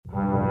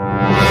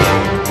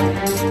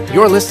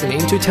You're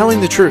listening to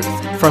Telling the Truth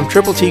from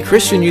Triple T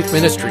Christian Youth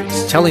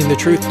Ministries, telling the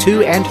truth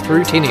to and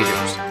through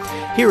teenagers.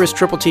 Here is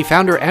Triple T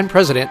founder and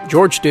president,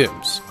 George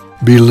Dooms.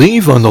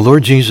 Believe on the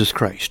Lord Jesus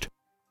Christ.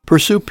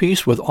 Pursue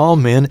peace with all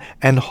men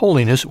and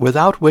holiness,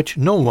 without which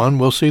no one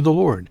will see the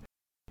Lord.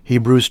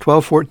 Hebrews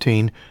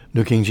 12:14,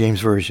 New King James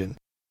Version.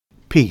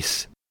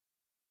 Peace.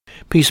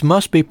 Peace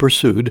must be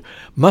pursued,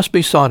 must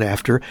be sought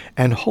after,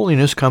 and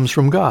holiness comes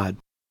from God.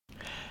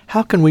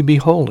 How can we be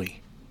holy?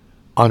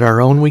 On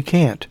our own we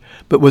can't,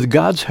 but with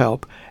God's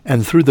help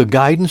and through the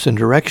guidance and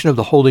direction of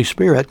the Holy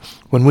Spirit,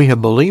 when we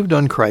have believed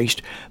on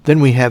Christ, then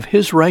we have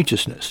His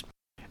righteousness.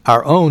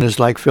 Our own is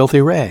like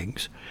filthy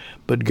rags,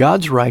 but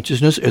God's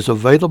righteousness is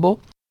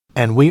available,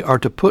 and we are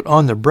to put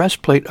on the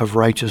breastplate of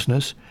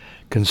righteousness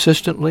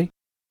consistently,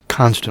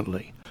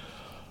 constantly.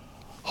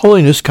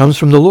 Holiness comes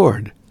from the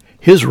Lord.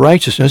 His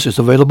righteousness is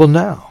available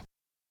now.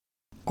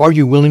 Are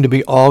you willing to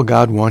be all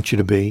God wants you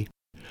to be?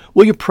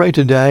 Will you pray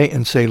today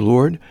and say,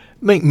 Lord,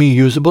 make me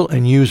usable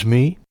and use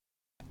me?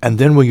 And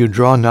then will you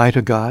draw nigh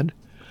to God?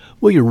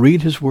 Will you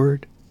read His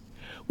Word?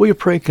 Will you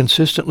pray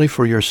consistently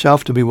for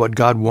yourself to be what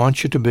God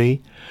wants you to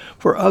be,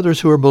 for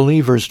others who are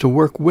believers to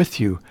work with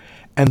you,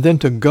 and then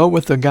to go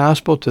with the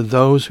gospel to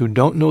those who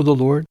don't know the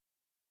Lord,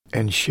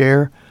 and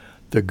share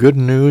the good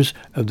news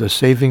of the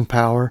saving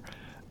power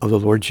of the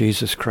Lord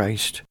Jesus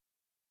Christ?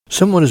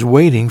 Someone is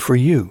waiting for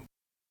you.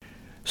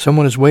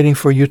 Someone is waiting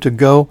for you to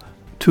go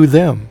to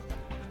them.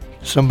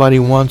 Somebody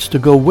wants to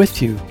go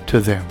with you to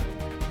them.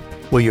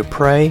 Will you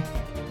pray?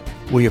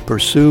 Will you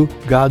pursue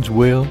God's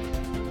will?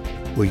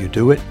 Will you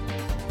do it?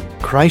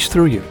 Christ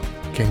through you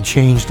can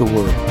change the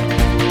world.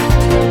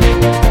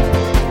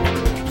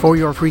 For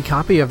your free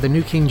copy of the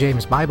New King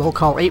James Bible,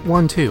 call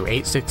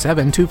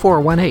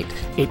 812-867-2418,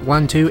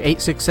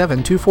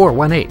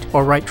 812-867-2418,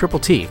 or write Triple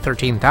T,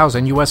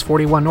 13,000 U.S.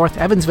 41 North,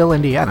 Evansville,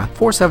 Indiana,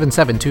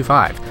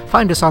 47725.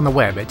 Find us on the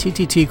web at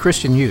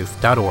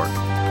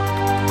tttchristianyouth.org.